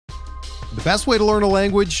The best way to learn a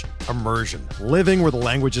language? Immersion. Living where the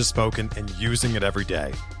language is spoken and using it every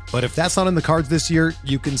day. But if that's not in the cards this year,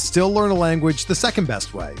 you can still learn a language the second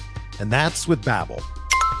best way, and that's with Babbel.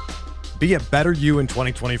 Be a better you in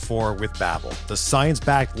 2024 with Babbel, the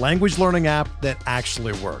science-backed language learning app that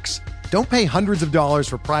actually works. Don't pay hundreds of dollars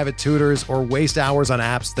for private tutors or waste hours on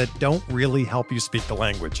apps that don't really help you speak the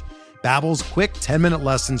language. Babbel's quick 10-minute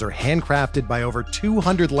lessons are handcrafted by over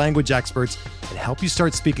 200 language experts and help you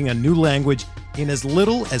start speaking a new language in as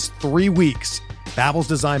little as 3 weeks. Babbel's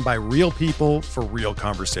designed by real people for real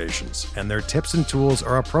conversations, and their tips and tools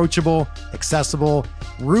are approachable, accessible,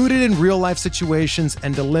 rooted in real-life situations,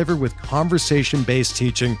 and delivered with conversation-based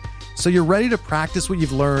teaching, so you're ready to practice what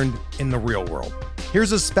you've learned in the real world.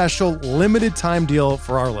 Here's a special limited-time deal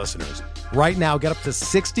for our listeners. Right now, get up to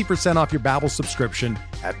 60% off your Babbel subscription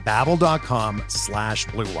at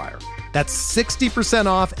babbel.com/Blue Wire. That's 60%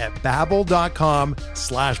 off at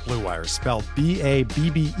babbel.com/Blue Wire, spelled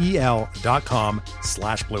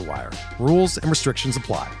BABBEL.com/Blue Wire. Rules and restrictions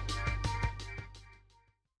apply.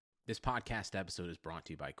 This podcast episode is brought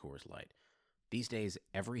to you by Coors Light. These days,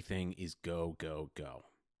 everything is go, go, go.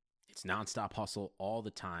 It's nonstop hustle all the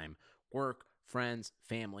time. Work, friends,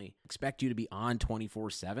 family, expect you to be on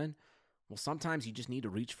 24/7. Well, sometimes you just need to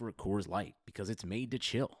reach for a Coors Light because it's made to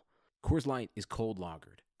chill. Coors Light is cold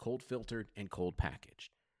lagered, cold filtered, and cold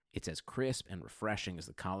packaged. It's as crisp and refreshing as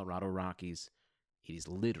the Colorado Rockies. It is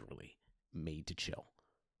literally made to chill.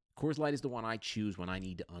 Coors Light is the one I choose when I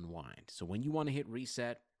need to unwind. So when you want to hit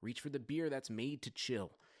reset, reach for the beer that's made to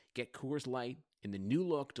chill. Get Coors Light in the new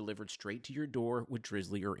look delivered straight to your door with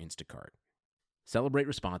Drizzly or Instacart. Celebrate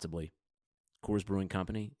responsibly. Coors Brewing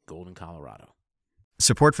Company, Golden, Colorado.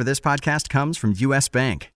 Support for this podcast comes from U.S.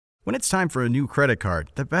 Bank. When it's time for a new credit card,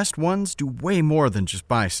 the best ones do way more than just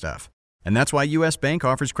buy stuff. And that's why U.S. Bank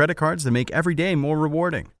offers credit cards that make every day more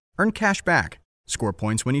rewarding. Earn cash back, score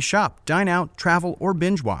points when you shop, dine out, travel, or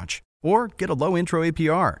binge watch, or get a low intro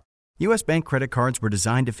APR. U.S. Bank credit cards were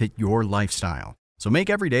designed to fit your lifestyle. So make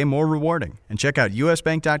every day more rewarding and check out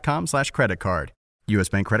usbank.com/credit card. U.S.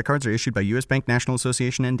 Bank credit cards are issued by U.S. Bank National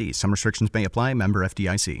Association ND. Some restrictions may apply. Member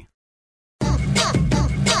FDIC.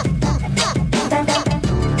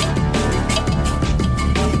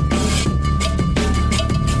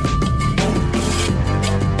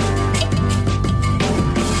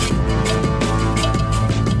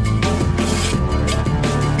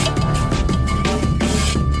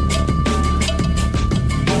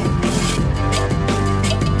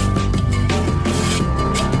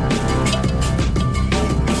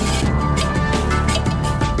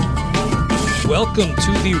 Welcome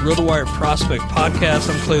to the RotoWire Prospect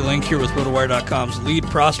Podcast. I'm Clay Link here with RotoWire.com's lead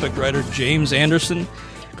prospect writer, James Anderson.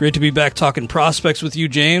 Great to be back talking prospects with you,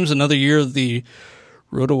 James. Another year of the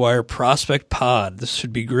RotoWire Prospect Pod. This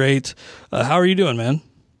should be great. How are you doing, man?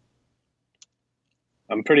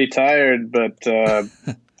 I'm pretty tired, but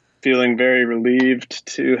feeling very relieved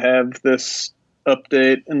to have this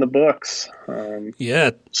update in the books.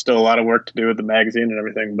 Still a lot of work to do with the magazine and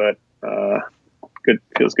everything, but good.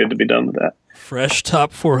 Feels good to be done with that. Fresh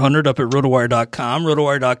top 400 up at rotowire.com,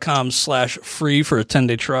 rotowire.com/free for a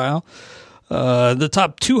 10-day trial. The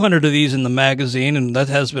top 200 of these in the magazine, and that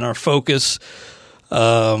has been our focus.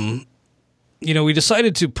 We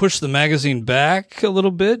decided to push the magazine back a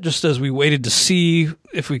little bit just as we waited to see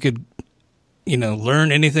if we could,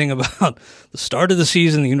 learn anything about the start of the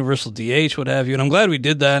season, the universal DH, what have you. And I'm glad we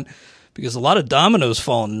did that because a lot of dominoes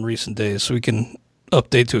fallen in recent days, so we can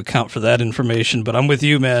update to account for that information. But I'm with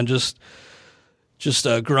you, man. Just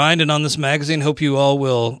grinding on this magazine. Hope you all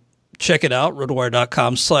will check it out.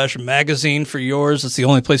 Rotowire.com/magazine for yours. It's the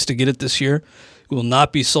only place to get it this year. It will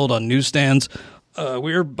not be sold on newsstands.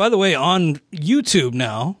 We're, by the way, on YouTube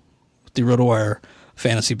now with the RotoWire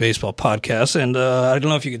Fantasy Baseball Podcast. And I don't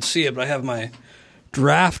know if you can see it, but I have my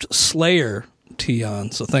Draft Slayer tee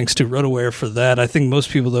on. So thanks to RotoWire for that. I think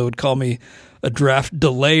most people, though, would call me a draft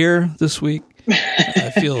delayer this week.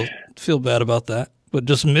 I feel bad about that. But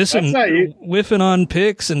just whiffing on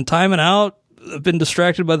picks and timing out. I've been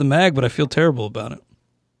distracted by the mag, but I feel terrible about it.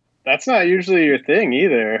 That's not usually your thing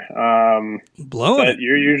either. Blowing it.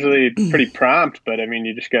 You're usually pretty prompt, but I mean,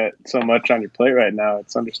 you just got so much on your plate right now.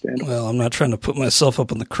 It's understandable. Well, I'm not trying to put myself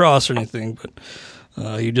up on the cross or anything, but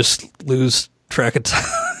you just lose track of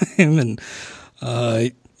time. And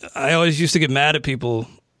I always used to get mad at people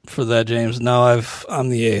for that, James. Now I'm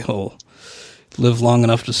the a-hole. Live long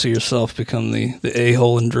enough to see yourself become the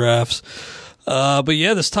a-hole in drafts. But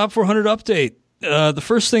yeah, this top 400 update. The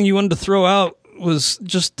first thing you wanted to throw out was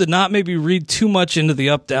just to not maybe read too much into the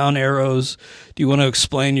up-down arrows. Do you want to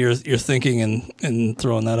explain your thinking in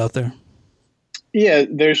throwing that out there? Yeah,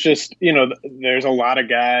 there's just, there's a lot of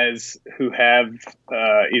guys who have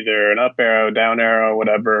either an up arrow, down arrow,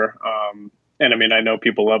 whatever. And I mean, I know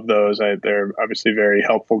people love those. They're obviously very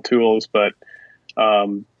helpful tools, but I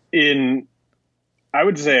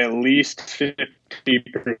would say at least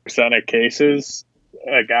 50% of cases,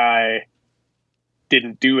 a guy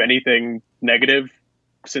didn't do anything negative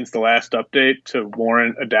since the last update to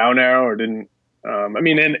warrant a down arrow, or didn't.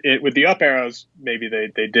 With the up arrows, maybe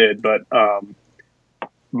they did, but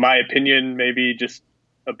my opinion maybe just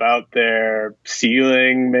about their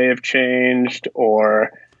ceiling may have changed,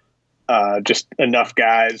 or just enough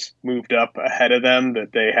guys moved up ahead of them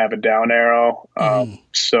that they have a down arrow.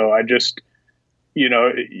 So I just,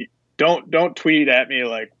 don't tweet at me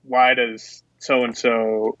like, why does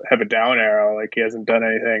so-and-so have a down arrow? Like, he hasn't done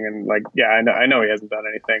anything. And like, yeah, I know he hasn't done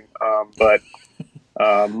anything. But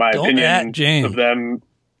my opinion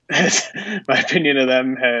of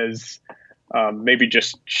them has maybe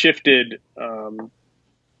just shifted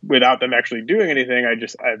without them actually doing anything.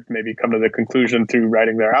 I've maybe come to the conclusion through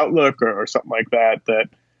writing their outlook or something like that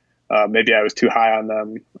maybe I was too high on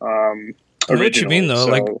them. I know what you mean, though.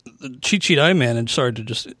 So, like the cheat sheet I manage. Sorry to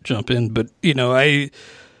just jump in, but I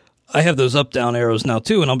have those up down arrows now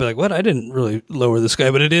too, and I'll be like, "What? I didn't really lower this guy,"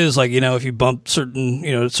 but it is like, if you bump certain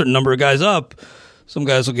number of guys up, some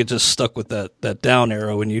guys will get just stuck with that down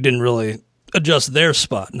arrow, and you didn't really adjust their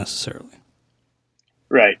spot necessarily.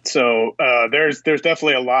 Right. So there's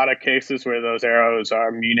definitely a lot of cases where those arrows are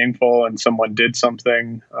meaningful, and someone did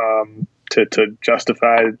something to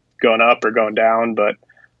justify going up or going down, but.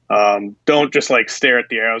 Don't just like stare at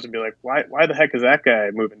the arrows and be like, why the heck is that guy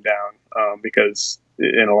moving down? Because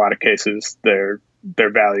in a lot of cases, their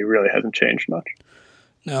value really hasn't changed much.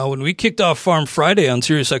 Now, when we kicked off Farm Friday on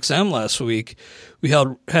SiriusXM last week, we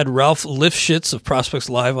had Ralph Lifshitz of Prospects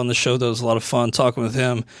Live on the show. That was a lot of fun talking with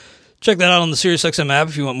him. Check that out on the SiriusXM app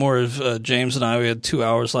if you want more of James and I. We had 2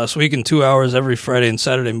 hours last week and 2 hours every Friday and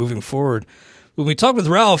Saturday moving forward. When we talked with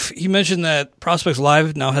Ralph, he mentioned that Prospects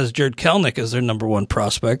Live now has Jared Kelenic as their number one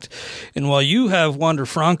prospect. And while you have Wander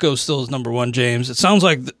Franco still as number one, James, it sounds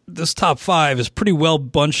like this top five is pretty well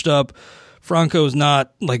bunched up. Franco's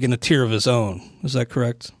not like in a tier of his own. Is that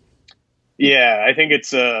correct? Yeah, I think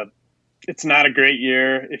it's not a great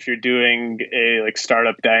year if you're doing a like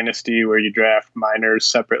startup dynasty where you draft minors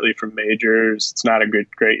separately from majors. It's not a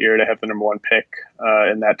great year to have the number one pick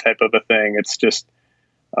in that type of a thing. It's just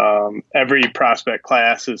every prospect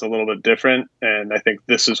class is a little bit different. And I think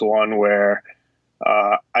this is one where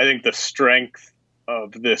I think the strength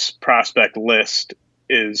of this prospect list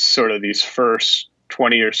is sort of these first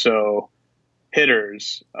 20 or so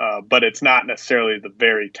hitters, but it's not necessarily the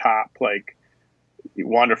very top, like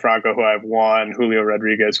Wander Franco, who I have 1, Julio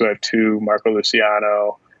Rodriguez, who I have 2, Marco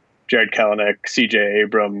Luciano, Jared Kelenic, CJ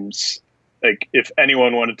Abrams. Like, if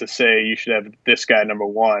anyone wanted to say you should have this guy number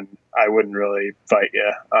 1, I wouldn't really fight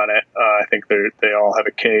you on it. I think they all have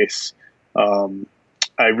a case.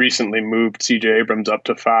 I recently moved CJ Abrams up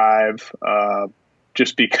to 5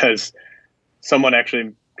 just because someone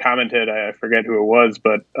actually commented, I forget who it was,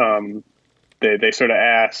 but they sort of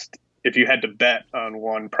asked if you had to bet on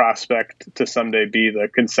one prospect to someday be the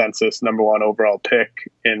consensus number 1 overall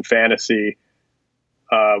pick in fantasy,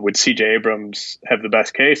 would CJ Abrams have the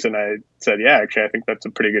best case? And I said, yeah, actually, I think that's a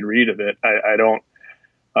pretty good read of it. I don't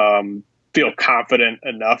feel confident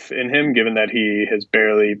enough in him, given that he has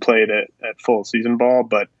barely played at full season ball,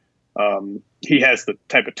 but he has the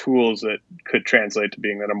type of tools that could translate to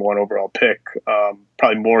being the number 1 overall pick,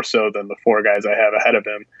 probably more so than the 4 guys I have ahead of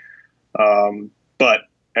him. But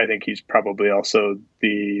I think he's probably also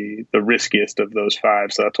the riskiest of those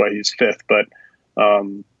 5, so that's why he's 5th. But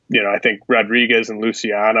I think Rodriguez and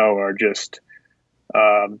Luciano are just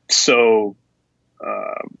so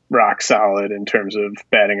rock solid in terms of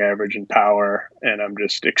batting average and power, and I'm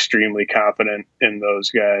just extremely confident in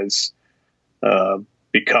those guys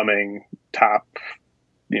becoming top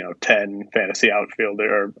 10 fantasy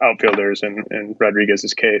outfielders in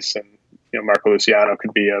Rodriguez's case, and Marco Luciano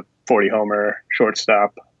could be a 40 homer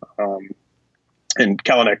shortstop, and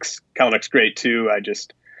Kelenic's great too.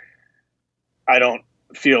 I don't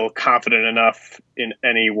feel confident enough in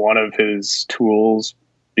any one of his tools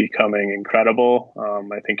becoming incredible.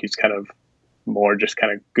 I think he's kind of more just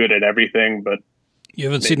kind of good at everything, but you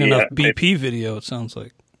haven't seen enough BP video, it sounds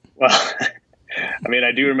like. Well, I mean,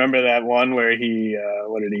 I do remember that one where he,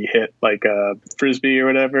 what did he hit? Like a Frisbee or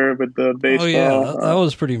whatever with the baseball. Oh yeah, that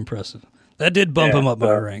was pretty impressive. That did bump him up my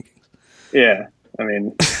rankings. Yeah. I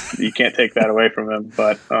mean, you can't take that away from him,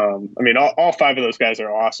 but I mean, all 5 of those guys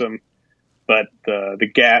are awesome. But the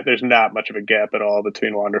gap, there's not much of a gap at all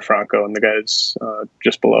between Wander Franco and the guys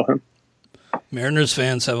just below him. Mariners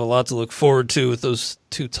fans have a lot to look forward to with those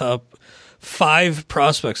two top 5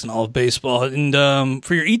 prospects in all of baseball. And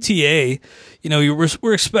for your ETA,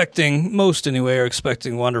 we're expecting, most anyway, are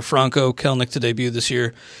expecting Wander Franco, Kelenic to debut this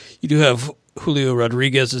year. You do have Julio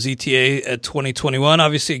Rodriguez's ETA at 2021,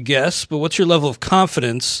 obviously a guess, but what's your level of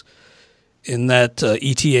confidence in that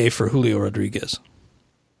ETA for Julio Rodriguez?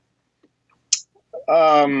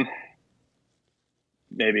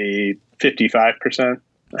 Maybe 55%.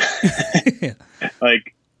 Yeah.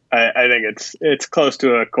 Like, I think it's close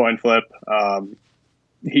to a coin flip.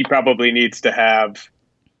 He probably needs to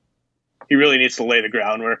he really needs to lay the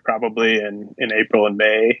groundwork probably in April and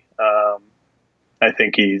May. I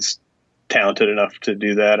think he's talented enough to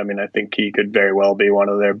do that. I mean, I think he could very well be one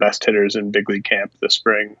of their best hitters in big league camp this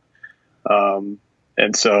spring.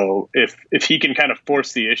 And so if he can kind of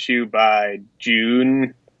force the issue by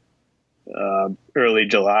June, early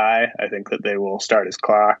July, I think that they will start his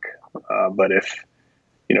clock. But if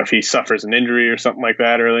he suffers an injury or something like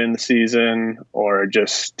that early in the season, or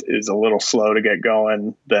just is a little slow to get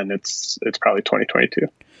going, then it's probably 2022.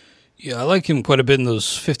 Yeah, I like him quite a bit in those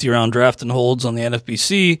 50-round draft and holds on the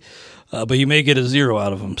NFBC, but you may get a 0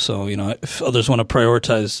 out of him. So, if others want to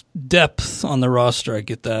prioritize depth on the roster, I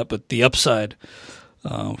get that. But the upside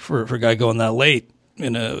for a guy going that late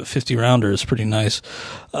in a 50-rounder is pretty nice.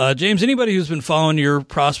 James, anybody who's been following your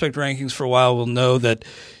prospect rankings for a while will know that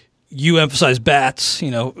you emphasize bats.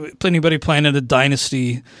 Anybody playing in a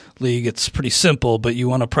dynasty league, it's pretty simple, but you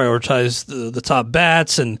want to prioritize the top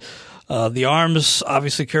bats, and the arms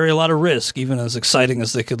obviously carry a lot of risk, even as exciting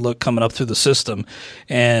as they could look coming up through the system.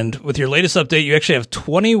 And with your latest update, you actually have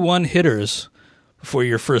 21 hitters before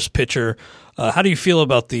your first pitcher. How do you feel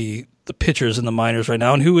about the pitchers in the minors right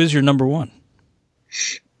now, and who is your number one?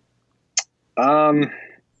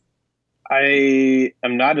 I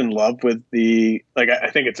am not in love with I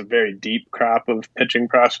think it's a very deep crop of pitching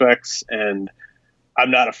prospects, and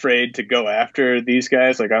I'm not afraid to go after these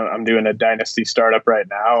guys. Like, I'm doing a dynasty startup right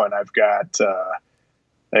now, and I've got, I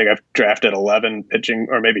think I've drafted 11 pitching,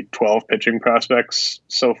 or maybe 12 pitching prospects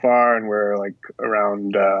so far, and we're like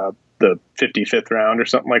around the 55th round or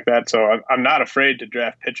something like that. So I'm not afraid to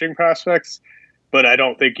draft pitching prospects, but I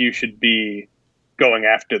don't think you should be going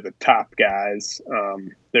after the top guys.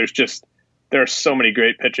 There are so many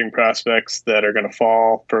great pitching prospects that are going to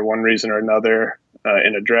fall for one reason or another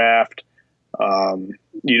in a draft.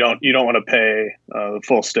 You don't want to pay the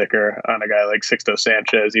full sticker on a guy like Sixto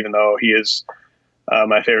Sanchez, even though he is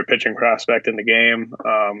my favorite pitching prospect in the game.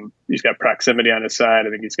 He's got proximity on his side. I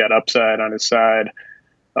think he's got upside on his side.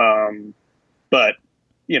 But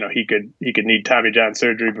he could need Tommy John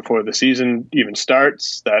surgery before the season even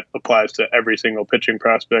starts. That applies to every single pitching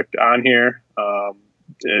prospect on here,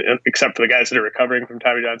 except for the guys that are recovering from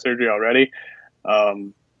Tommy John surgery already.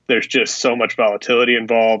 There's just so much volatility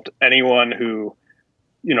involved. Anyone who,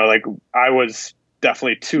 I was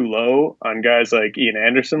definitely too low on guys like Ian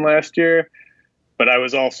Anderson last year, but I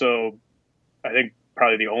was also, I think,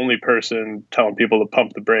 probably the only person telling people to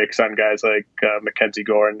pump the brakes on guys like Mackenzie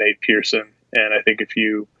Gore and Nate Pearson. And I think if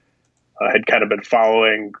you had kind of been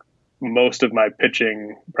following most of my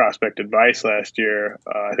pitching prospect advice last year,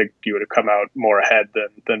 I think you would have come out more ahead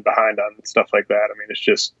than behind on stuff like that. I mean, it's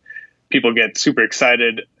just people get super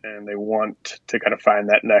excited and they want to kind of find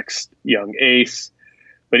that next young ace.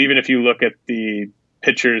 But even if you look at the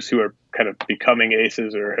pitchers who are kind of becoming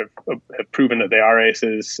aces or have proven that they are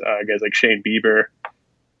aces, guys like Shane Bieber,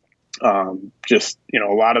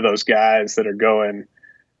 a lot of those guys that are going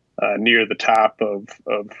near the top of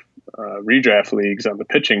redraft leagues on the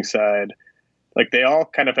pitching side, like they all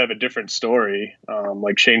kind of have a different story.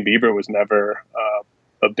 Like Shane Bieber was never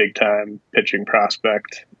a big time pitching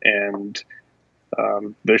prospect, and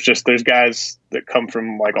there's guys that come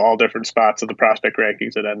from like all different spots of the prospect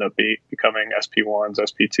rankings that end up becoming SP1s,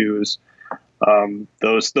 SP2s.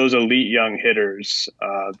 Those elite young hitters,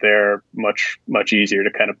 they're much easier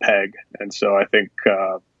to kind of peg, and so I think.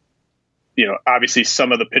 Obviously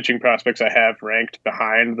some of the pitching prospects I have ranked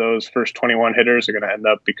behind those first 21 hitters are going to end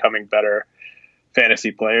up becoming better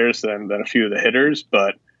fantasy players than a few of the hitters.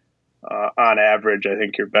 But on average, I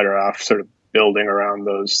think you're better off sort of building around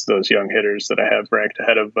those young hitters that I have ranked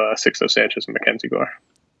ahead of Sixto Sanchez and Mackenzie Gore.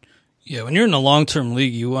 Yeah, when you're in a long-term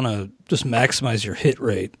league, you want to just maximize your hit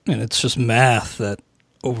rate. And it's just math that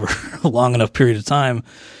over a long enough period of time,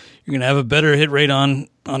 you're going to have a better hit rate on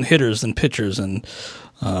hitters than pitchers. And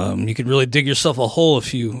you could really dig yourself a hole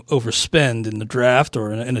if you overspend in the draft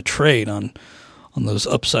or in a trade on those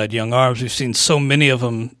upside young arms. We've seen so many of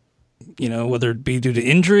them, whether it be due to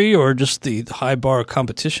injury or just the high bar of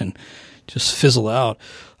competition, just fizzle out.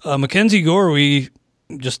 Mackenzie Gore, we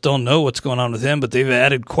just don't know what's going on with him, but they've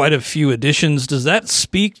added quite a few additions. Does that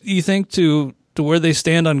speak, do you think, to where they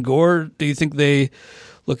stand on Gore? Do you think they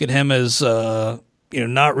look at him as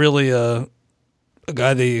not really a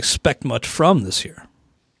guy they expect much from this year?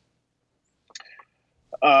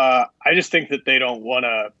 I just think that they don't want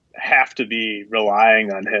to have to be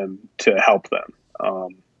relying on him to help them.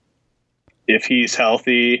 If he's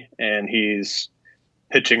healthy and he's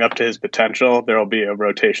pitching up to his potential, there will be a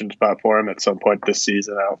rotation spot for him at some point this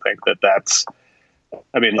season. I don't think that's,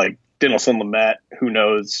 like Dinelson Lamet, who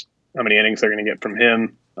knows how many innings they're going to get from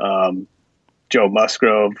him. Joe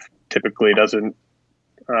Musgrove typically doesn't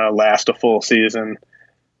last a full season.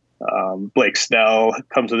 Blake Snell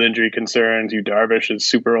comes with injury concerns. Yu Darvish is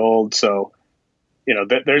super old. So,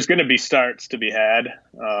 there's going to be starts to be had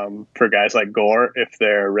for guys like Gore if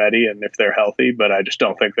they're ready and if they're healthy. But I just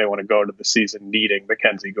don't think they want to go into the season needing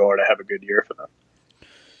Mackenzie Gore to have a good year for them.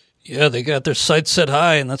 Yeah, they got their sights set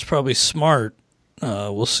high, and that's probably smart.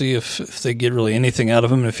 We'll see if they get really anything out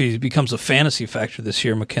of him, and if he becomes a fantasy factor this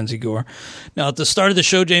year, Mackenzie Gore. Now, at the start of the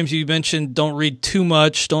show, James, you mentioned don't read too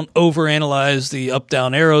much, don't overanalyze the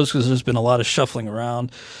up-down arrows because there's been a lot of shuffling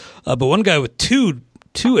around. But one guy with two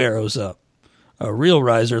arrows up, a real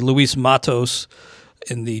riser, Luis Matos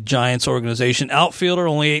in the Giants organization, outfielder,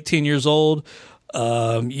 only 18 years old.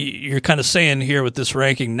 You're kind of saying here with this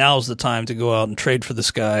ranking, now's the time to go out and trade for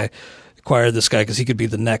this guy, acquire this guy because he could be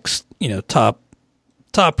the next,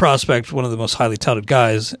 top prospect, one of the most highly touted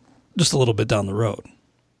guys, just a little bit down the road.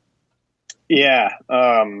 Yeah,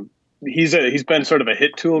 he's been sort of a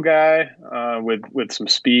hit tool guy with some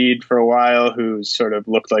speed for a while, who's sort of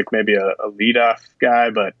looked like maybe a leadoff guy,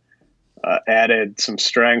 but added some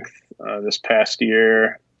strength this past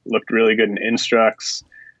year. Looked really good in instructs,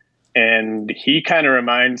 and he kind of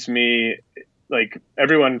reminds me, like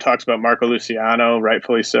everyone talks about Marco Luciano,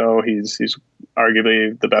 rightfully so. He's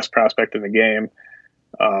arguably the best prospect in the game.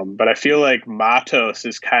 But I feel like Matos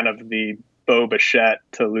is kind of the Bo Bichette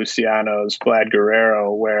to Luciano's Vlad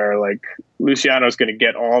Guerrero, where like Luciano's going to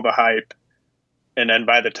get all the hype, and then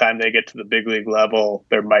by the time they get to the big league level,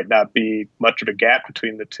 there might not be much of a gap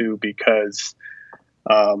between the two because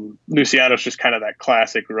Luciano's just kind of that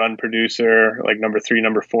classic run producer, like number 3,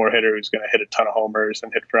 number 4 hitter who's going to hit a ton of homers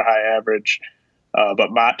and hit for a high average.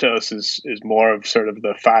 But Matos is more of sort of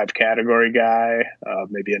the 5 category guy,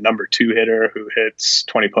 maybe a number 2 hitter who hits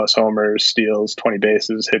 20 plus homers, steals 20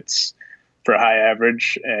 bases, hits for a high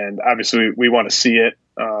average. And obviously we want to see it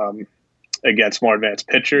against more advanced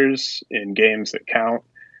pitchers in games that count.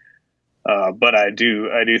 But I do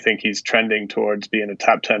think he's trending towards being a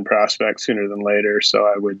top 10 prospect sooner than later. So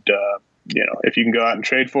I would, if you can go out and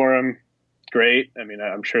trade for him, great. I mean,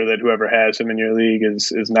 I'm sure that whoever has him in your league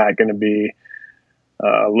is not going to be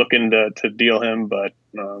looking to deal him, but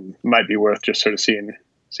might be worth just sort of seeing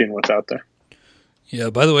what's out there. Yeah,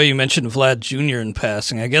 by the way, you mentioned Vlad Jr. in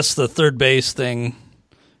passing. I guess the third base thing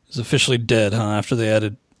is officially dead, huh, after they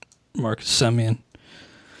added Marcus Semien.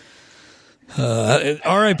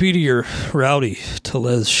 R.I.P. to your Rowdy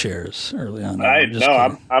Tellez shares early on.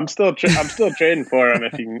 I'm still trading for him.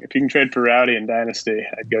 If you can trade for Rowdy in Dynasty,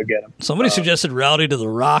 I'd go get him. Somebody suggested Rowdy to the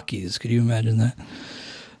Rockies. Could you imagine that?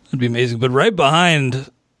 That'd be amazing. But right behind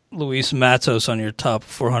Luis Matos on your top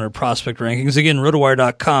 400 prospect rankings. Again,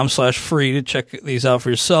 rotowire.com/free to check these out for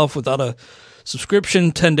yourself without a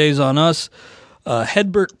subscription. 10 days on us.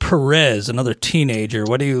 Hedbert Perez, another teenager.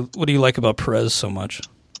 What do you like about Perez so much?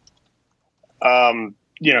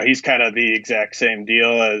 He's kind of the exact same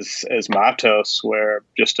deal as Matos, where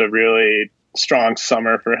just a really strong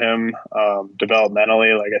summer for him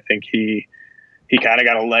developmentally. Like I think he kind of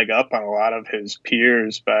got a leg up on a lot of his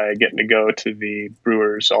peers by getting to go to the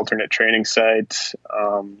Brewers alternate training site.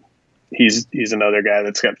 He's another guy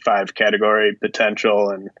that's got 5 category potential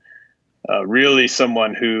and really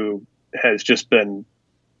someone who has just been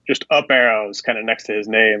up arrows kind of next to his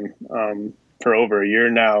name for over a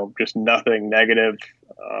year now. Just nothing negative.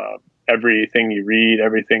 Everything you read,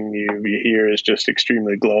 everything you hear is just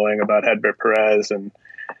extremely glowing about Hedbert Perez, and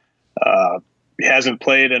he hasn't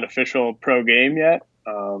played an official pro game yet,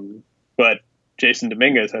 but Jason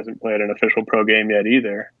Dominguez hasn't played an official pro game yet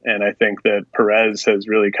either. And I think that Perez has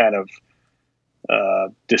really kind of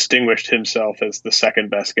distinguished himself as the second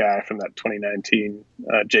best guy from that 2019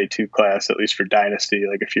 J2 class, at least for Dynasty.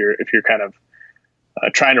 Like if you're kind of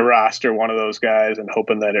trying to roster one of those guys and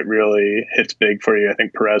hoping that it really hits big for you, I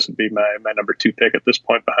think Perez would be my number 2 pick at this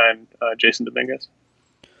point behind Jason Dominguez.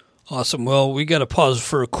 Awesome. Well, we got to pause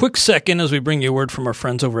for a quick second as we bring you a word from our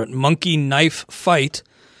friends over at Monkey Knife Fight.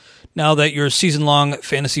 Now that your season-long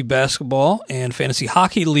fantasy basketball and fantasy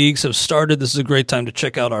hockey leagues have started, this is a great time to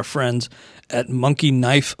check out our friends at Monkey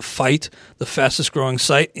Knife Fight, the fastest growing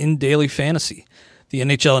site in daily fantasy. The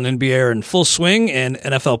NHL and NBA are in full swing, and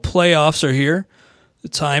NFL playoffs are here. The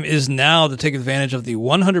time is now to take advantage of the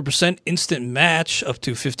 100% instant match up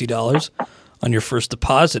to $50 on your first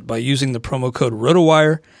deposit by using the promo code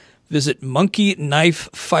ROTOWIRE. Visit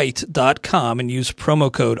monkeyknifefight.com and use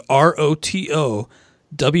promo code ROTOWIRE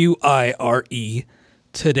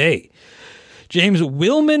today. James,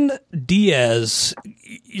 Wilman Diaz,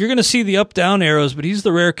 you're going to see the up-down arrows, but he's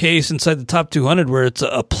the rare case inside the top 200 where it's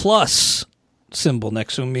a plus symbol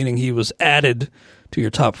next to him, meaning he was added to your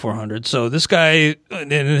top 400. So this guy,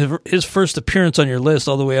 in his first appearance on your list,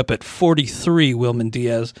 all the way up at 43, Wilman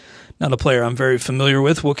Diaz, not a player I'm very familiar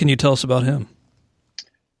with. What can you tell us about him?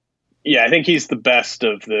 Yeah, I think he's the best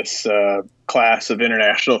of this class of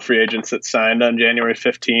international free agents that signed on January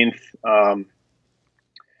 15th.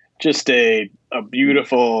 Just a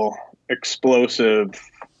beautiful, explosive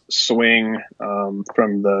swing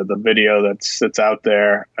from the video that's out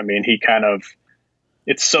there. I mean, he kind of,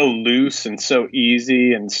 it's so loose and so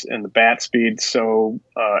easy, and the bat speed's so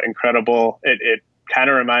incredible. It kind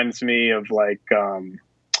of reminds me of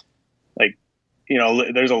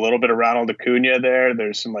there's a little bit of Ronald Acuna there.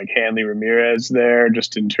 There's some Hanley Ramirez there,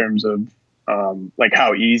 just in terms of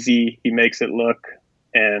how easy he makes it look.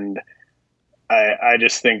 And I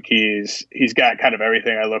just think he's got kind of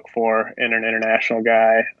everything I look for in an international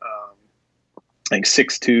guy.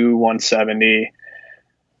 6'2", 170.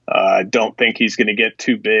 Don't think he's going to get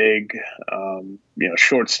too big.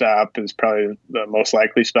 Shortstop is probably the most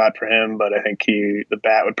likely spot for him, but I think the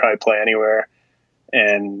bat would probably play anywhere.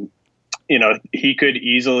 And, he could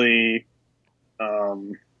easily,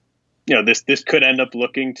 this could end up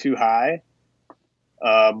looking too high.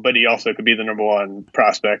 But he also could be the number one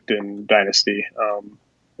prospect in Dynasty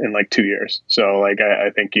in 2 years. So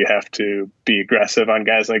I think you have to be aggressive on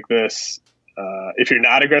guys like this. If you're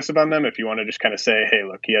not aggressive on them, if you want to just kind of say, hey,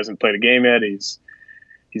 look, he hasn't played a game yet. He's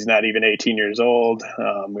not even 18 years old.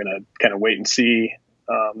 I'm going to kind of wait and see.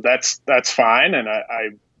 That's fine. And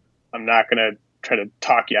I'm not going to try to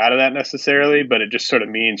talk you out of that necessarily, but it just sort of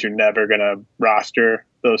means you're never going to roster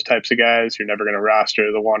those types of guys. You're never going to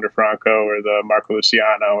roster the Wander Franco or the Marco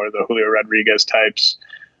Luciano or the Julio Rodriguez types.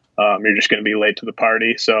 You're just going to be late to the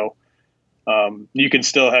party. So you can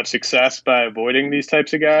still have success by avoiding these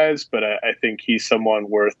types of guys, but I think he's someone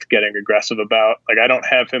worth getting aggressive about. I don't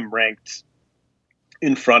have him ranked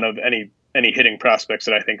in front of any hitting prospects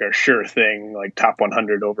that I think are sure thing, top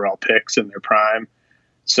 100 overall picks in their prime.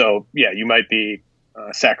 So yeah, you might be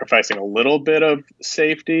sacrificing a little bit of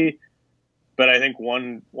safety, but I think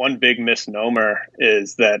one big misnomer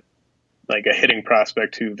is that a hitting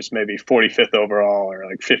prospect who just maybe 45th overall or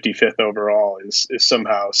 55th overall is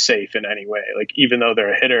somehow safe in any way. Even though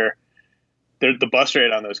they're a hitter, the bust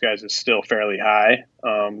rate on those guys is still fairly high.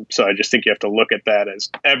 So I just think you have to look at that as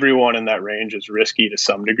everyone in that range is risky to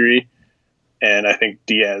some degree. And I think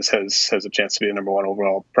Diaz has a chance to be the number one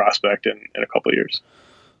overall prospect in a couple of years.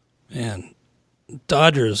 Man,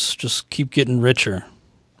 Dodgers just keep getting richer.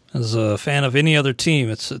 As a fan of any other team,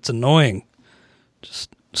 it's annoying. Just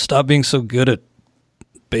stop being so good at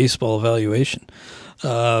baseball evaluation.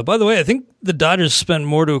 By the way, I think the Dodgers spent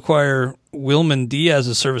more to acquire Wilman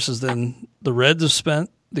Diaz's services than the Reds have spent,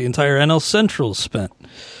 the entire NL Central has spent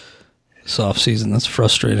this offseason. That's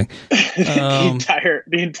frustrating. The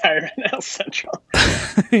entire NL Central.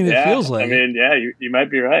 It feels like it. You might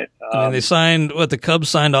be right. They signed, the Cubs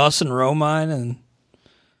signed Austin Romine, and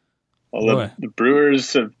the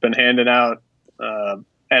Brewers have been handing out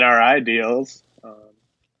NRI deals.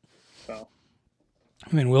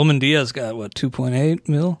 Wilman Diaz got 2.8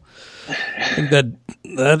 mil. I think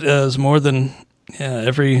that is more than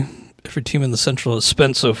every team in the Central has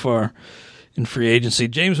spent so far in free agency.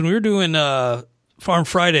 James, when we were doing Farm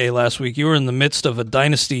Friday last week, you were in the midst of a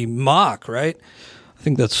dynasty mock, right? I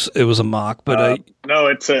think it was a mock, but no,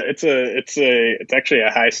 it's actually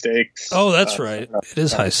a high stakes. Oh, that's right. It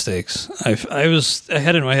is high stakes. I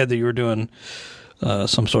had in my head that you were doing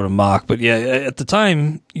some sort of mock, but yeah, at the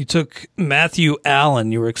time you took Matthew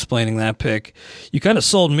Allen. You were explaining that pick. You kind of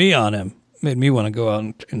sold me on him, made me want to go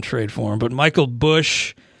out and trade for him. But Michael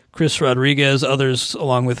Busch, Chris Rodriguez, others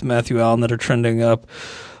along with Matthew Allen that are trending up.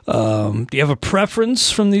 Do you have a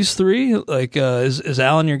preference from these three? Is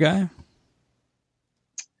Allen your guy?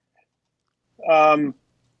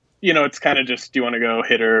 It's kind of just, do you want to go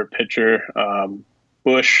hitter, pitcher?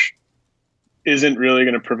 Busch isn't really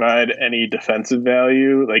going to provide any defensive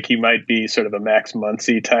value. He might be sort of a Max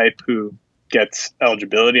Muncy type who gets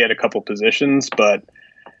eligibility at a couple positions, but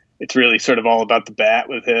it's really sort of all about the bat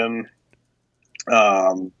with him.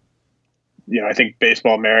 I think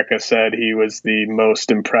Baseball America said he was the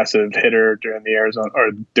most impressive hitter during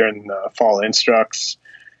the fall instructs,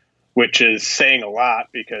 which is saying a lot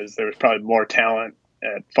because there was probably more talent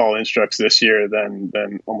at fall instructs this year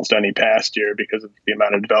than almost any past year because of the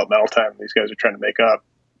amount of developmental time these guys are trying to make up.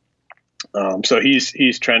 So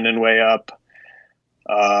he's trending way up.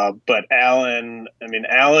 But Allen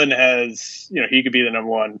has, he could be the number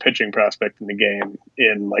one pitching prospect in the game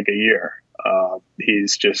in like a year.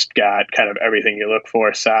 He's just got kind of everything you look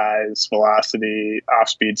for: size, velocity,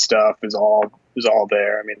 off-speed stuff is all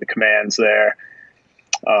there. I mean, the command's there.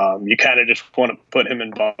 You kind of just want to put him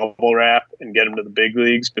in bubble wrap and get him to the big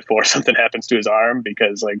leagues before something happens to his arm,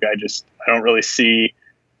 because I don't really see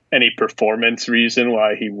any performance reason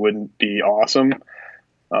why he wouldn't be awesome.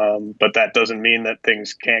 But that doesn't mean that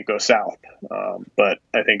things can't go south. But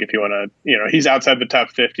I think if you want to, he's outside the top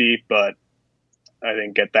 50, but I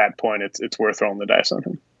think at that point it's worth rolling the dice on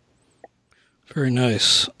him. Very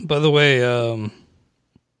nice. By the way,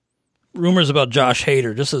 rumors about Josh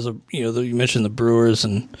Hader, just as you mentioned the Brewers,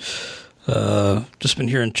 and just been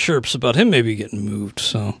hearing chirps about him maybe getting moved.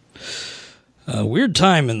 So weird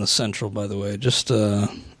time in the Central, by the way. Just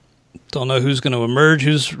don't know who's going to emerge,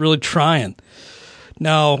 who's really trying.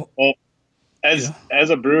 Now, well, as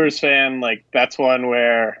a Brewers fan, that's one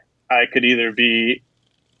where I could either be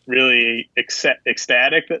really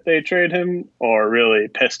ecstatic that they trade him or really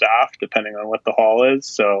pissed off, depending on what the haul is.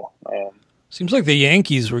 So, seems like the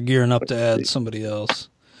Yankees were gearing up to add somebody else.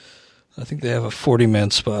 I think they have a 40-man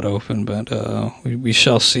spot open, but we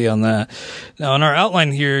shall see on that. Now, in our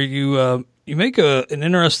outline here, you make an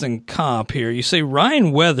interesting comp here. You say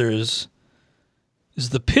Ryan Weathers is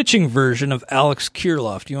the pitching version of Alex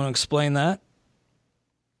Kirilloff. Do you want to explain that?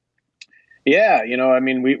 Yeah,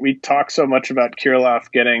 we talk so much about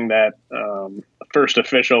Kirilloff getting that first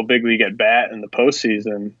official big league at bat in the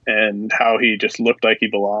postseason and how he just looked like he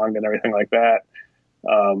belonged and everything like that.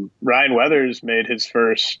 Ryan Weathers made his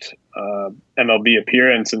first MLB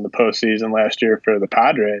appearance in the postseason last year for the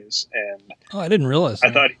Padres, and I didn't realize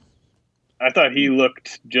that. I thought he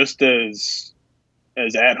looked just as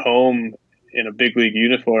at home in a big league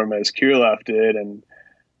uniform as Kirilloff did, and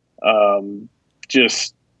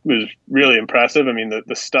just was really impressive. I mean,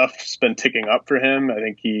 the stuff's been ticking up for him. I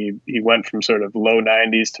think he went from sort of low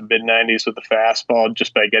 90s to mid 90s with the fastball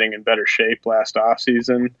just by getting in better shape last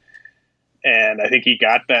offseason. And I think he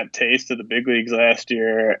got that taste of the big leagues last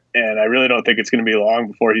year, and I really don't think it's going to be long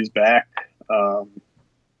before he's back. I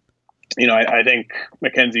think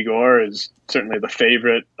Mackenzie Gore is certainly the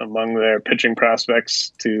favorite among their pitching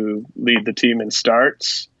prospects to lead the team in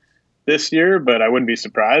starts this year, but I wouldn't be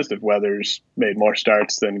surprised if Weathers made more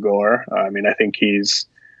starts than Gore. I think he's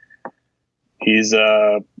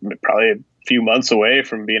probably a few months away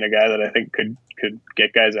from being a guy that I think could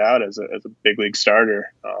get guys out as a big league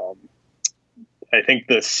starter. I think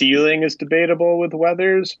the ceiling is debatable with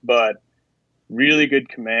Weathers, but really good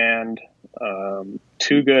command,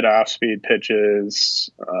 2 good off-speed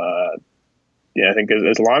pitches. I think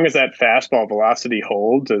as long as that fastball velocity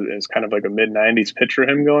holds, is kind of like a mid-90s pitch for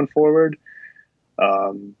him going forward.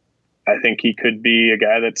 I think he could be a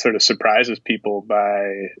guy that sort of surprises people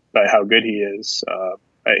by how good he is.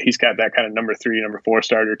 He's got that kind of number 3, number 4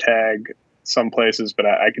 starter tag some places, but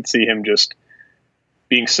I could see him just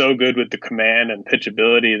being so good with the command and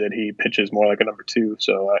pitchability that he pitches more like a number 2.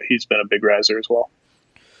 So he's been a big riser as well.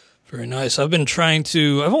 Very nice. I've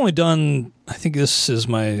only done, I think this is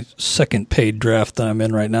my second paid draft that I'm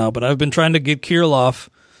in right now, but I've been trying to get Kirilloff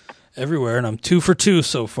everywhere, and I'm 2 for 2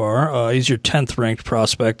 so far. He's your 10th ranked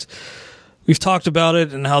prospect. We've talked about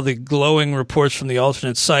it and how the glowing reports from the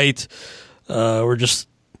alternate site were just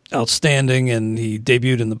outstanding, and he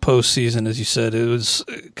debuted in the postseason, as you said. It was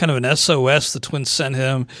kind of an SOS the Twins sent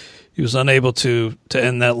him. He was unable to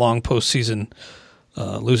end that long postseason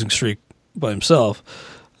losing streak by himself.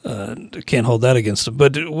 Can't hold that against him.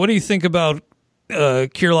 But what do you think about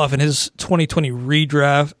Kirilloff and his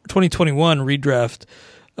 2021 redraft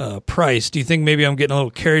price? Do you think maybe I'm getting a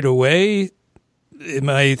little carried away? Am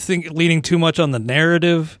I leaning too much on the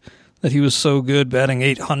narrative that he was so good, batting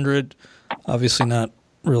 800? Obviously not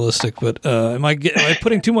realistic, but am I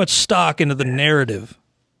putting too much stock into the narrative?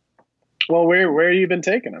 Well, where have you been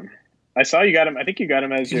taking him? I saw you got him. I think you got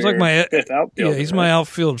him as your fifth outfielder. Yeah, he's my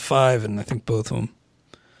outfield 5, and I think both of them.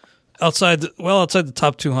 Outside the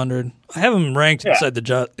top 200. I have him ranked inside the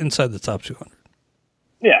top 200.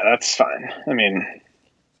 Yeah, that's fine. I mean,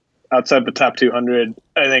 outside the top 200,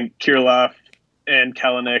 I think Kirilloff and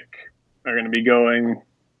Kelenic are going to be going,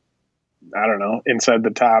 I don't know, inside the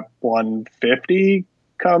top 150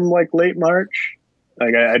 come late March.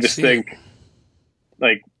 I just think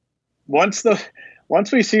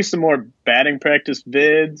once we see some more batting practice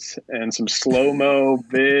vids and some slow-mo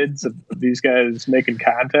vids of these guys making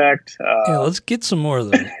contact. Let's get some more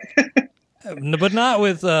of them. But not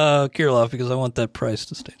with Kirilloff, because I want that price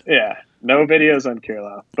to stay down. Yeah, no videos on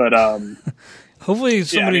Kirilloff. But hopefully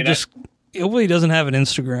somebody hopefully he doesn't have an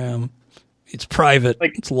Instagram. It's private.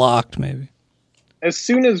 It's locked, maybe. As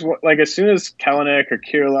soon as Kelenic or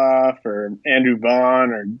Kirilloff or Andrew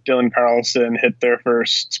Vaughn or Dylan Carlson hit their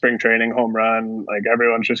first spring training home run,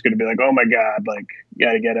 everyone's just going to be like, "Oh my God!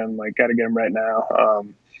 Got to get him! Got to get him right now."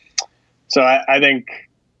 So I think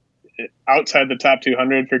outside the top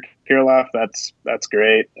 200 for Kirilloff, that's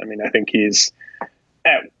great. I mean, I think he's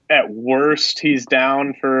at worst he's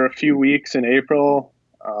down for a few weeks in April.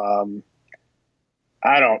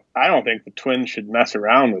 I don't think the Twins should mess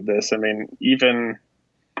around with this. I mean, even,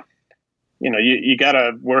 you got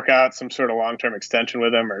to work out some sort of long-term extension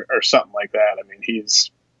with him or something like that. I mean,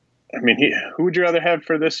 who would you rather have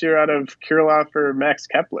for this year out of Kirilloff or Max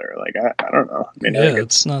Kepler? I don't know. I mean,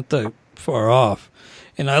 it's not that far off.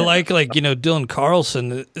 And I like Dylan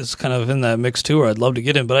Carlson is kind of in that mix too, where I'd love to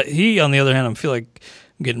get him. But he, on the other hand, I feel like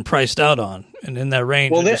I'm getting priced out on. And in that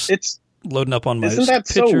range, well, it's loading up on my Isn't that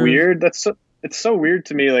pitchers. So weird? It's so weird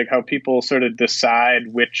to me, how people sort of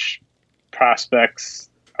decide which prospects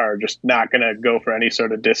are just not going to go for any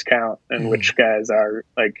sort of discount and which guys are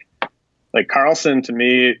like Carlson. To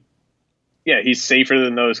me, yeah, he's safer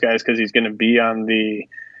than those guys because he's going to be on the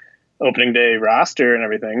opening day roster and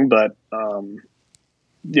everything. But,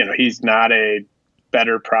 he's not a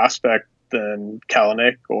better prospect than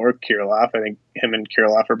Kelenic or Kirilloff. I think him and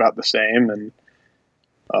Kirilloff are about the same. And,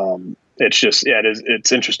 it's just,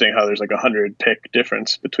 it's interesting how there's 100 pick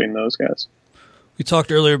difference between those guys. We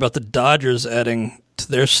talked earlier about the Dodgers adding to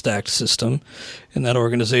their stacked system in that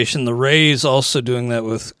organization. The Rays also doing that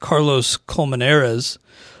with Carlos Colmenares,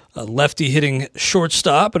 a lefty hitting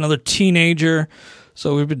shortstop, another teenager.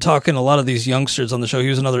 So we've been talking a lot of these youngsters on the show. He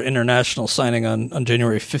was another international signing on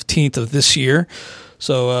January 15th of this year.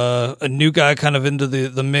 So a new guy kind of into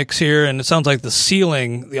the mix here. And it sounds like the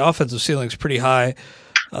offensive ceiling is pretty high.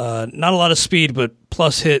 Not a lot of speed, but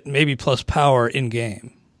plus hit, maybe plus power in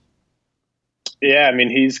game. Yeah, I mean,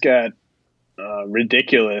 he's got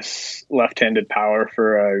ridiculous left-handed power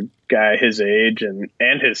for a guy his age and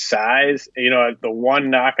his size. The one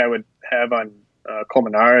knock I would have on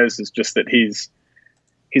Colmenares is just that he's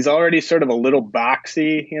already sort of a little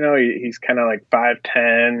boxy. He's kind of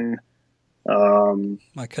 5'10",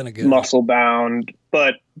 muscle bound,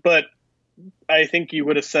 but I think you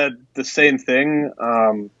would have said the same thing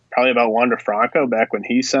probably about Wander Franco back when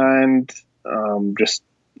he signed.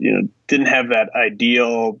 Didn't have that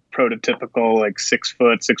ideal prototypical 6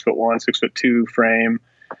 foot, 6'1", 6'2" frame.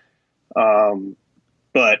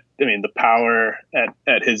 But I mean, the power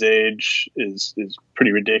at his age is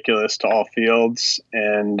pretty ridiculous to all fields.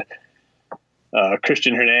 And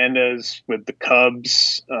Christian Hernandez with the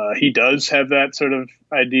Cubs, he does have that sort of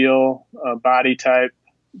ideal body type,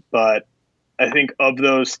 but I think of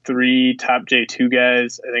those three top J2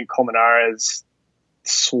 guys, I think Colmenares'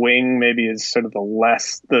 swing maybe is sort of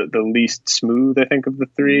the least smooth, I think, of the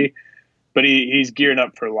three. But he's gearing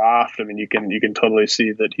up for loft. I mean, you can totally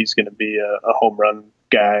see that he's going to be a home run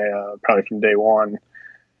guy probably from day one.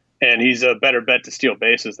 And he's a better bet to steal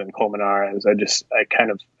bases than Colmenares.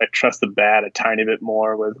 I trust the bat a tiny bit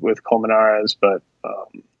more with Colmenares, but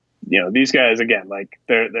these guys again,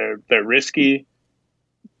 they're risky.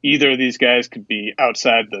 Either of these guys could be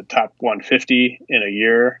outside the top 150 in a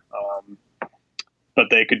year, but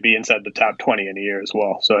they could be inside the top 20 in a year as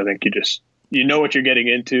well. So I think you know what you're getting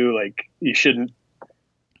into. You shouldn't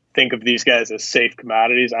think of these guys as safe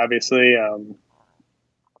commodities, obviously.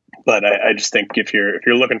 But I just think if you're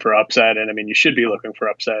looking for upside, and I mean, you should be looking for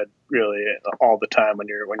upside really all the time when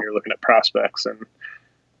you're looking at prospects, and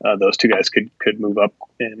those two guys could move up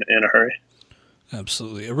in a hurry.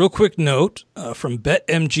 Absolutely. A real quick note from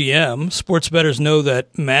BetMGM. Sports bettors know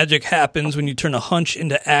that magic happens when you turn a hunch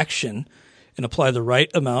into action and apply the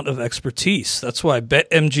right amount of expertise. That's why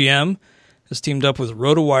BetMGM has teamed up with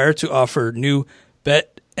RotoWire to offer new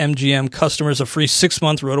BetMGM customers a free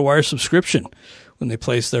 6-month RotoWire subscription when they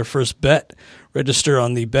place their first bet. Register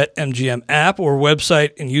on the BetMGM app or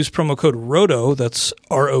website and use promo code ROTO, that's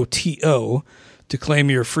ROTO, to claim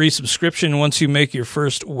your free subscription. Once you make your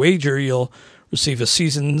first wager, you'll receive a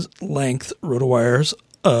season's length of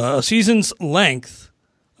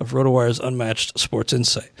RotoWire's unmatched sports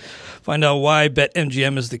insight. Find out why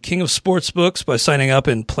BetMGM is the king of sportsbooks by signing up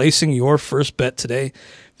and placing your first bet today.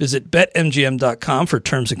 Visit BetMGM.com for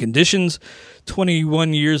terms and conditions.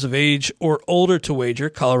 21 years of age or older to wager.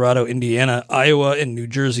 Colorado, Indiana, Iowa, and New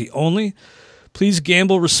Jersey only. Please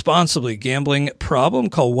gamble responsibly. Gambling problem?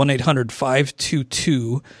 Call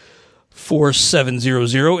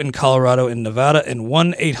 1-800-522-4700 in Colorado and Nevada and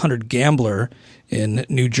 1-800-GAMBLER in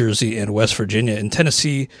New Jersey and West Virginia. In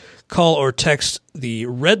Tennessee, call or text the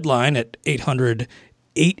Red Line at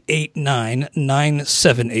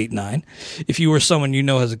 800-889-9789. If you or someone you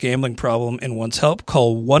know has a gambling problem and wants help,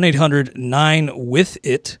 call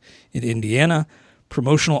 1-800-9-WITH-IT in Indiana.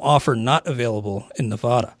 Promotional offer not available in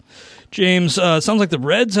Nevada. James, it sounds like the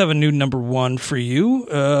Reds have a new number one for you.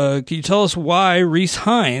 Can you tell us why Rhys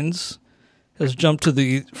Hines has jumped to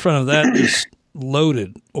the front of that just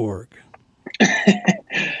loaded org?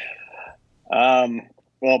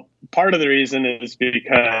 Well, part of the reason is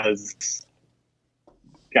because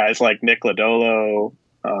guys like Nick Lodolo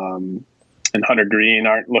and Hunter Greene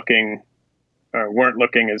weren't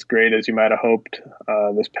looking as great as you might have hoped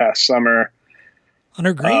this past summer.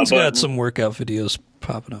 Hunter Greene's got some workout videos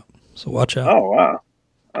popping up, so watch out. Oh, wow.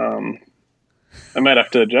 I might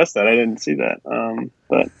have to adjust that. I didn't see that.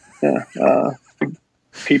 But yeah,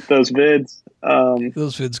 keep those vids.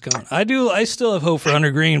 Those vids coming. I still have hope for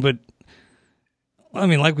Hunter Greene, but I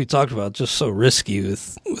mean, like we talked about, just so risky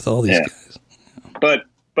with all these guys. But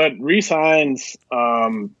Rhys Hines,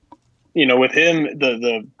 with him,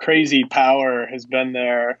 the crazy power has been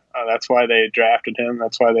there. That's why they drafted him.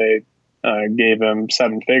 That's why they gave him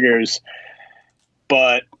 7 figures.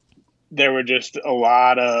 But there were just a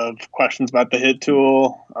lot of questions about the hit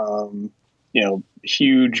tool.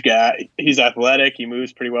 Huge guy. He's athletic. He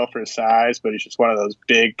moves pretty well for his size, but he's just one of those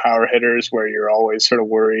big power hitters where you're always sort of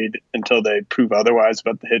worried until they prove otherwise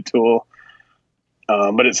about the hit tool.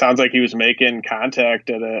 But it sounds like he was making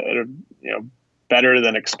contact at a better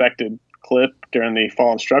than expected clip during the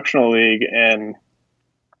fall instructional league. And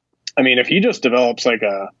I mean, if he just develops like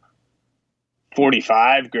a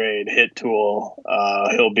 45 grade hit tool,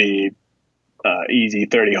 he'll be easy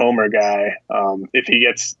 30 homer guy. If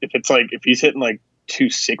he's hitting like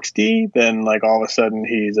 260, then like all of a sudden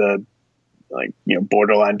he's a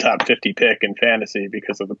borderline top 50 pick in fantasy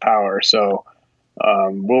because of the power. So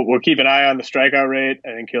we'll keep an eye on the strikeout rate.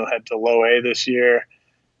 I think he'll head to low A this year.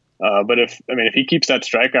 But if he keeps that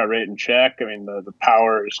strikeout rate in check, the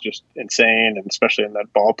power is just insane, and especially in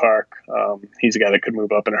that ballpark, he's a guy that could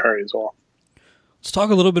move up in a hurry as well. Let's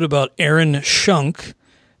talk a little bit about Aaron Schunk,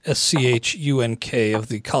 Schunk, of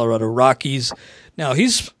the Colorado Rockies. Now,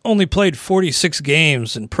 he's only played 46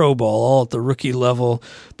 games in pro ball, all at the rookie level,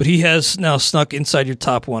 but he has now snuck inside your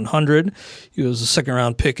top 100. He was a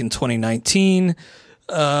second-round pick in 2019.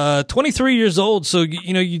 23 years old, so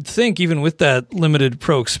you'd think even with that limited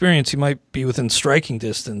pro experience, he might be within striking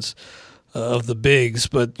distance of the bigs,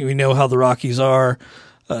 but we know how the Rockies are,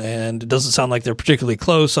 and it doesn't sound like they're particularly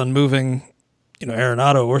close on moving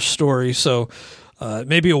Arenado or Story, so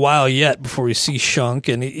maybe a while yet before we see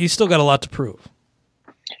Schunk, and he's still got a lot to prove.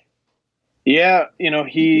 Yeah,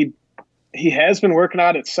 he has been working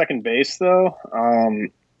out at second base though,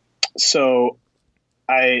 so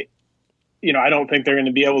I don't think they're going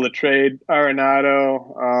to be able to trade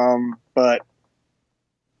Arenado, but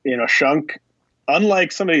Schunk,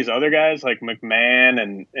 unlike some of these other guys like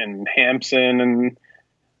McMahon and Hampson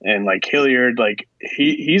and like Hilliard, like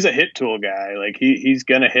he's a hit tool guy. Like he's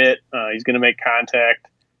gonna hit, he's gonna make contact.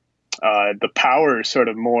 The power is sort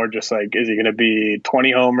of more just like, is he gonna be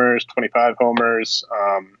 20 homers, 25 homers?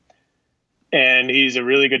 And he's a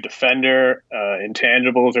really good defender.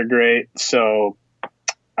 Intangibles are great. So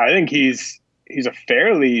I think he's a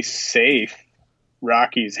fairly safe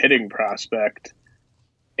Rockies hitting prospect.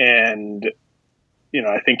 And,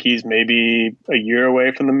 I think he's maybe a year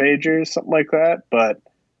away from the majors, something like that. But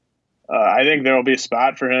I think there will be a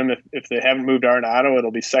spot for him. If they haven't moved Arenado,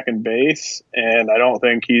 it'll be second base. And I don't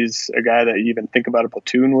think he's a guy that you even think about a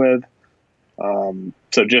platoon with.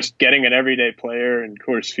 So just getting an everyday player in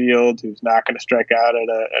Coors Field who's not going to strike out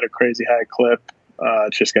at a crazy high clip,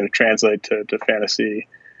 it's just going to translate to fantasy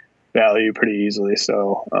value pretty easily.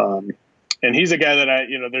 So, and he's a guy that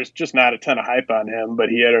there's just not a ton of hype on him, but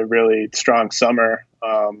he had a really strong summer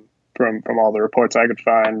from all the reports I could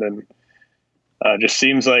find, and just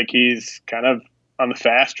seems like he's kind of on the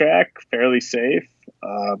fast track, fairly safe.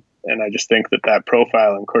 And I just think that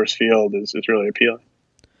profile in Coors Field is really appealing.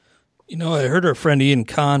 I heard our friend Ian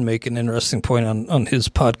Kahn make an interesting point on his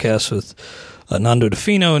podcast with Nando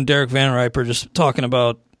DeFino and Derek Van Riper, just talking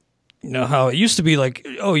about, how it used to be like,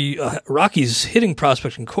 Rocky's hitting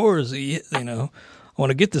prospect in Coors, I want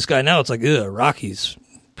to get this guy now. It's like, Rockies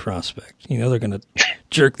prospect. They're going to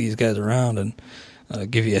jerk these guys around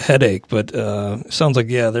and give you a headache. But it sounds like,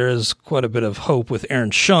 there is quite a bit of hope with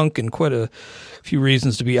Aaron Schunk and quite a few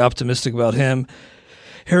reasons to be optimistic about him.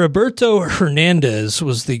 Heriberto Hernandez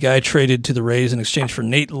was the guy traded to the Rays in exchange for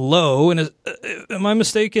Nate Lowe. And am I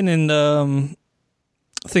mistaken in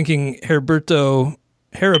thinking Heriberto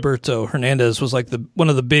Hernandez was like one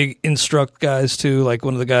of the big instruct guys too, like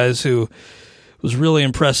one of the guys who was really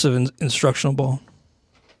impressive in instructional ball?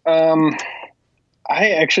 I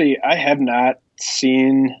have not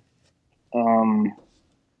seen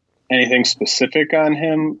anything specific on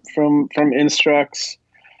him from Instructs,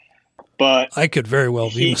 but I could very well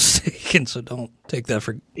be mistaken, so don't take that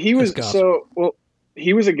for he was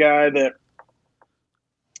he was a guy that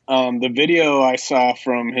the video I saw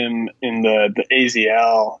from him in the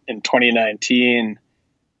AZL in 2019,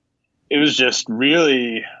 it was just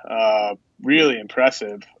really really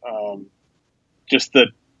impressive. Just that,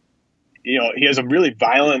 he has a really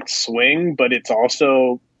violent swing, but it's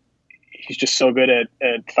also, he's just so good at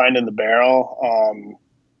finding the barrel.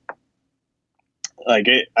 I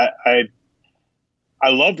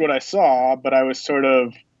loved what I saw, but I was sort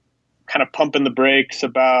of kind of pumping the brakes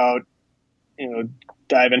about,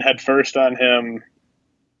 diving head first on him.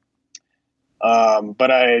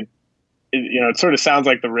 But it sort of sounds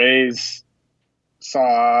like the Rays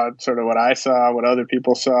saw sort of what I saw, what other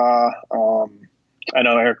people saw. I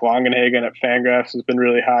know Eric Longenhagen at Fangraphs has been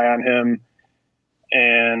really high on him.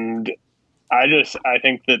 And I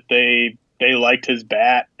think that they liked his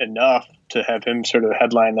bat enough to have him sort of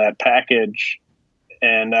headline that package.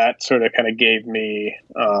 And that sort of kind of gave me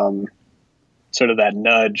sort of that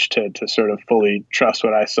nudge to sort of fully trust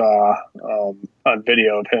what I saw on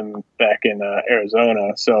video of him back in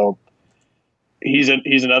Arizona. So he's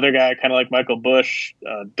another guy kind of like Michael Busch,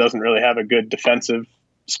 doesn't really have a good defensive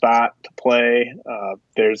spot to play.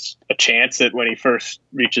 There's a chance that when he first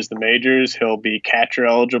reaches the majors, he'll be catcher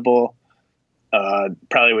eligible.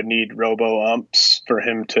 Probably would need robo umps for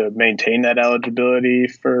him to maintain that eligibility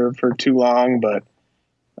for too long, but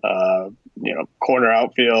corner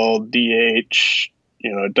outfield, DH,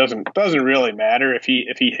 it doesn't really matter if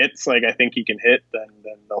he hits like I think he can hit, then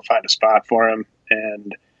they'll find a spot for him.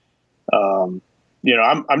 And I'm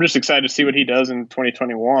just excited to see what he does in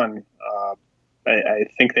 2021. I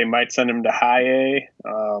think they might send him to high A,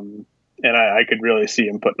 and I could really see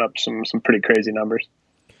him putting up some pretty crazy numbers.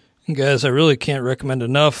 Guys, I really can't recommend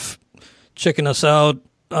enough checking us out.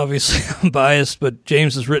 Obviously, I'm biased, but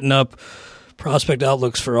James has written up prospect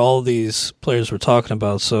outlooks for all these players we're talking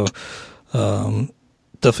about, so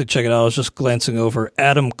definitely check it out. I was just glancing over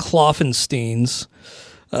Adam Kloffenstein's.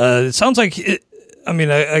 It sounds like I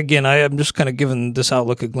am just kind of giving this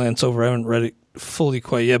outlook a glance over. I haven't read it fully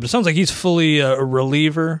quite yet, but it sounds like he's fully a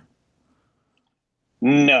reliever.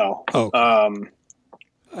 No. Oh.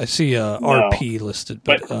 I see RP listed,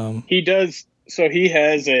 but he does. So he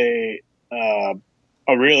has a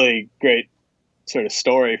really great sort of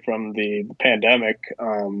story from the pandemic.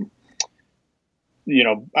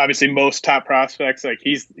 Obviously most top prospects, like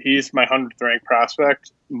he's my 100th ranked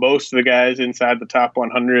prospect. Most of the guys inside the top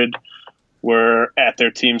 100 were at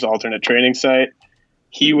their team's alternate training site.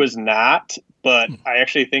 He was not, but I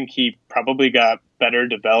actually think he probably got better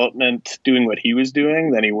development doing what he was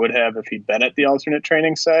doing than he would have if he'd been at the alternate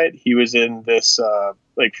training site. He was in this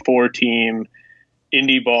 4-team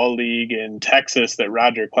indie ball league in Texas that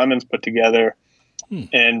Roger Clemens put together.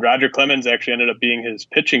 And Roger Clemens actually ended up being his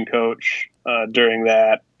pitching coach during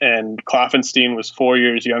that. And Kloffenstein was 4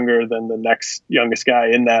 years younger than the next youngest guy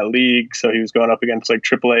in that league. So he was going up against like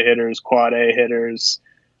AAA hitters, quad A hitters,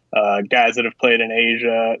 guys that have played in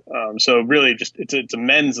Asia. So really just it's a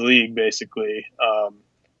men's league, basically,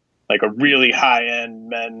 like a really high end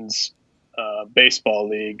men's baseball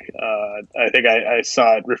league. I think I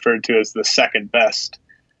saw it referred to as the second best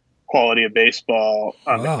quality of baseball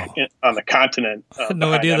on the continent. I had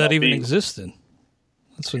no idea that even existed.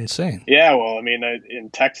 That's insane. Yeah, well, I mean, in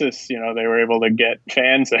Texas, they were able to get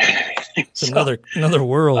fans. It's another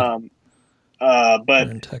world. But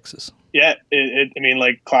in Texas, yeah,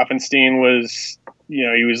 like Kloffenstein was,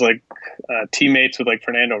 he was like teammates with like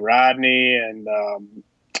Fernando Rodney, and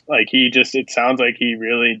it sounds like he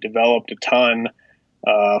really developed a ton.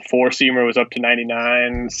 Four-seamer was up to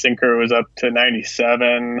 99, sinker was up to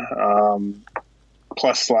 97,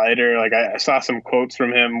 plus slider. Like I saw some quotes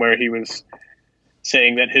from him where he was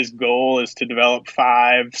saying that his goal is to develop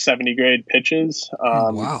 5 70-grade pitches.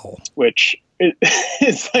 Wow. Which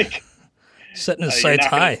is like setting his sights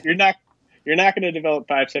high. You're not going to develop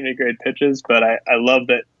 5 70-grade pitches, but I love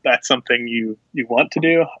that that's something you want to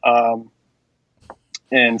do.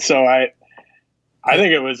 And so I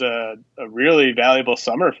think it was a really valuable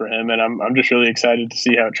summer for him, and I'm just really excited to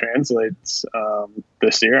see how it translates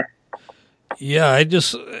this year. Yeah, I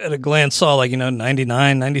just at a glance saw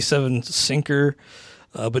 99, 97 sinker.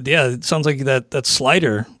 But yeah, it sounds like that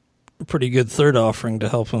slider, a pretty good third offering to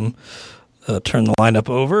help him turn the lineup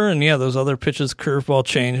over. And yeah, those other pitches, curveball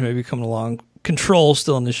change maybe coming along. Control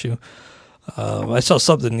still an issue. I saw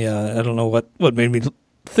something, yeah, I don't know what made me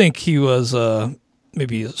think he was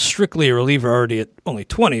maybe strictly a reliever already at only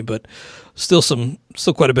 20, but still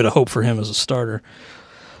quite a bit of hope for him as a starter.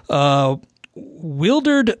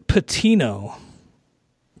 Wilder Patino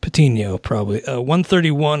probably,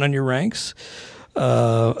 131 on your ranks.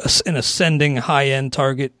 An ascending high-end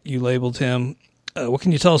target, you labeled him. What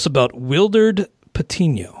can you tell us about Wilder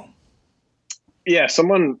Patino? Yeah,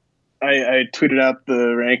 I tweeted out the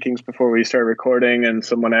rankings before we started recording, and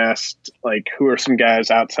someone asked, who are some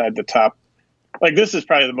guys outside the top? This is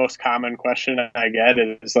probably the most common question I get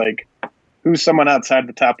is, who's someone outside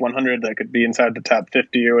the top 100 that could be inside the top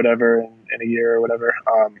 50 or whatever in a year or whatever?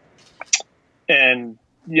 And,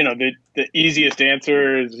 the easiest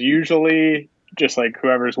answer is usually just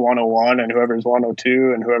whoever's 101 and whoever's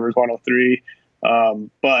 102 and whoever's 103.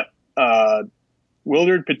 But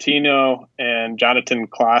Wilder Patino and Jonathan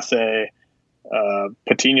Clase,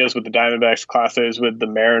 Patino's with the Diamondbacks, Clase's with the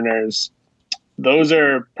Mariners. Those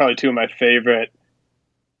are probably two of my favorite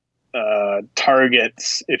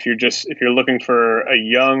targets if you're looking for a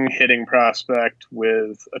young hitting prospect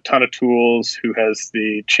with a ton of tools who has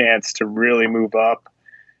the chance to really move up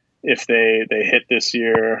if they hit this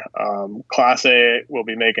year. Clase will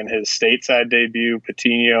be making his stateside debut.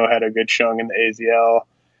 Patino had a good showing in the AZL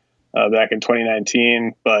back in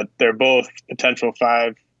 2019, but they're both potential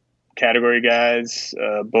 5 category guys.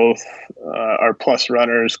 Both are plus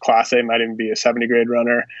runners. Clase might even be a 70 grade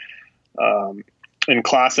runner. And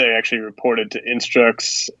Clase actually reported to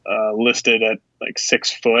Instructs, listed at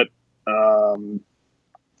 6 foot, I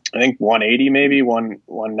think 180, maybe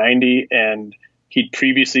 190. And he'd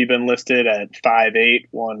previously been listed at 5'8",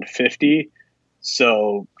 150.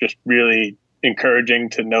 So just really encouraging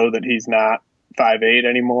to know that he's not 5'8"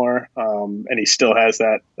 anymore. And he still has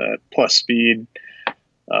that plus speed.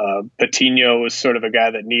 Patino was sort of a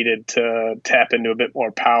guy that needed to tap into a bit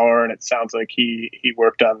more power, and it sounds like he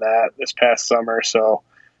worked on that this past summer. So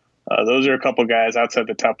those are a couple guys outside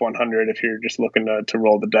the top 100 if you're just looking to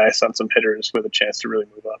roll the dice on some hitters with a chance to really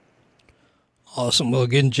move up. Awesome. Well,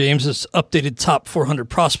 again, James's updated top 400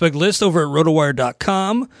 prospect list over at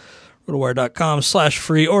rotowire.com,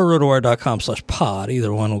 rotowire.com/free or rotowire.com/pod.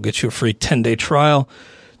 Either one will get you a free 10-day trial.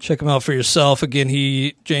 Check him out for yourself. Again,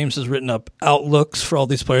 James has written up outlooks for all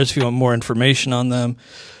these players if you want more information on them.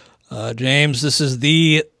 James, this is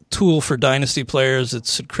the tool for dynasty players.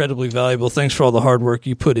 It's incredibly valuable. Thanks for all the hard work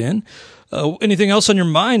you put in. Anything else on your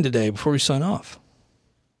mind today before we sign off?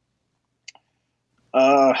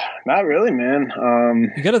 Not really, man.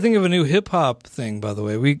 You got to think of a new hip hop thing, by the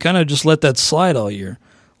way. We kind of just let that slide all year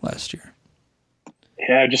last year.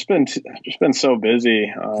 Yeah, I've just been so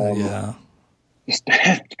busy. Yeah. It's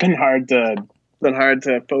been hard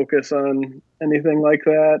to focus on anything like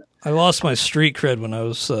that. I lost my street cred when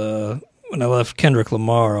I left Kendrick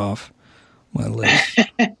Lamar off my list.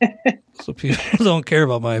 So people don't care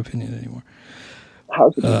about my opinion anymore.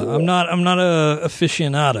 I'm not a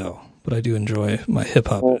aficionado, but I do enjoy my hip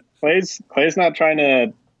hop. Well, Clay's not trying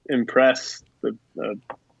to impress the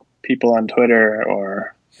people on Twitter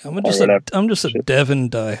or I'm just a Devin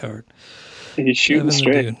diehard. He's shooting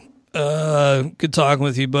straight. Good talking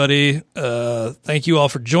with you, buddy. Thank you all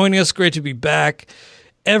for joining us. Great to be back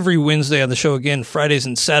every Wednesday on the show again, Fridays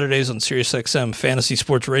and Saturdays on SiriusXM Fantasy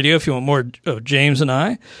Sports Radio. If you want more of James and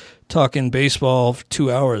I talking baseball for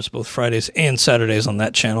 2 hours, both Fridays and Saturdays on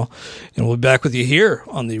that channel. And we'll be back with you here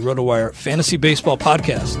on the RotoWire Fantasy Baseball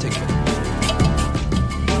Podcast. Take care.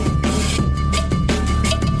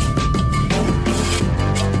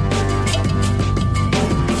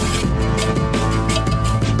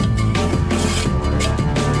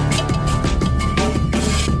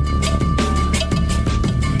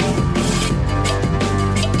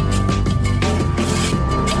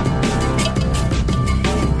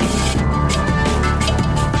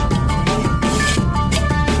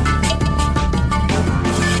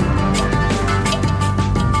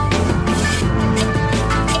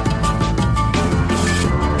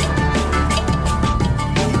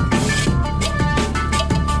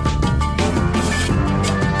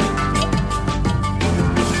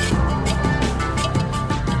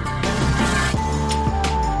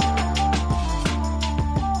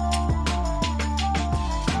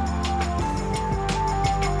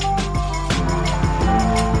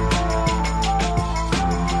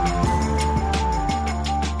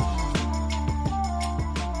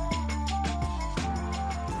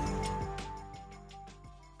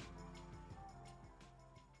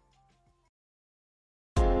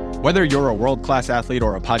 Whether you're a world-class athlete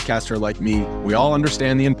or a podcaster like me, we all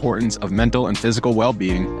understand the importance of mental and physical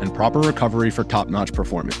well-being and proper recovery for top-notch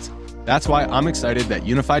performance. That's why I'm excited that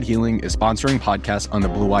Unified Healing is sponsoring podcasts on the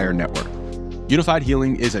Blue Wire Network. Unified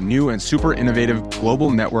Healing is a new and super innovative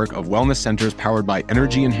global network of wellness centers powered by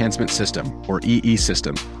Energy Enhancement System, or EE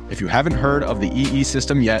System. If you haven't heard of the EE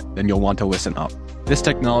System yet, then you'll want to listen up. This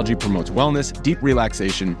technology promotes wellness, deep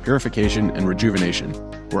relaxation, purification, and rejuvenation.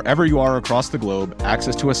 Wherever you are across the globe,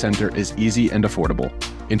 access to a center is easy and affordable.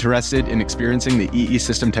 Interested in experiencing the EE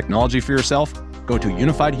System technology for yourself? Go to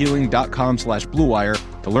unifiedhealing.com/bluewire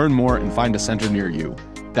to learn more and find a center near you.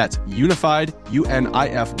 That's unified,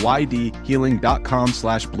 UNIFYD,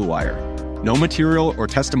 healing.com/bluewire. No material or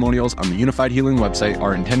testimonials on the Unified Healing website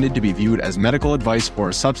are intended to be viewed as medical advice or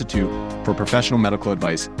a substitute for professional medical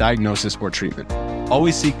advice, diagnosis, or treatment.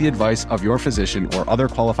 Always seek the advice of your physician or other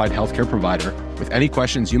qualified healthcare provider with any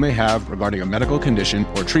questions you may have regarding a medical condition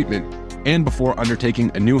or treatment and before undertaking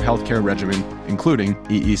a new healthcare regimen, including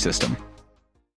EE System.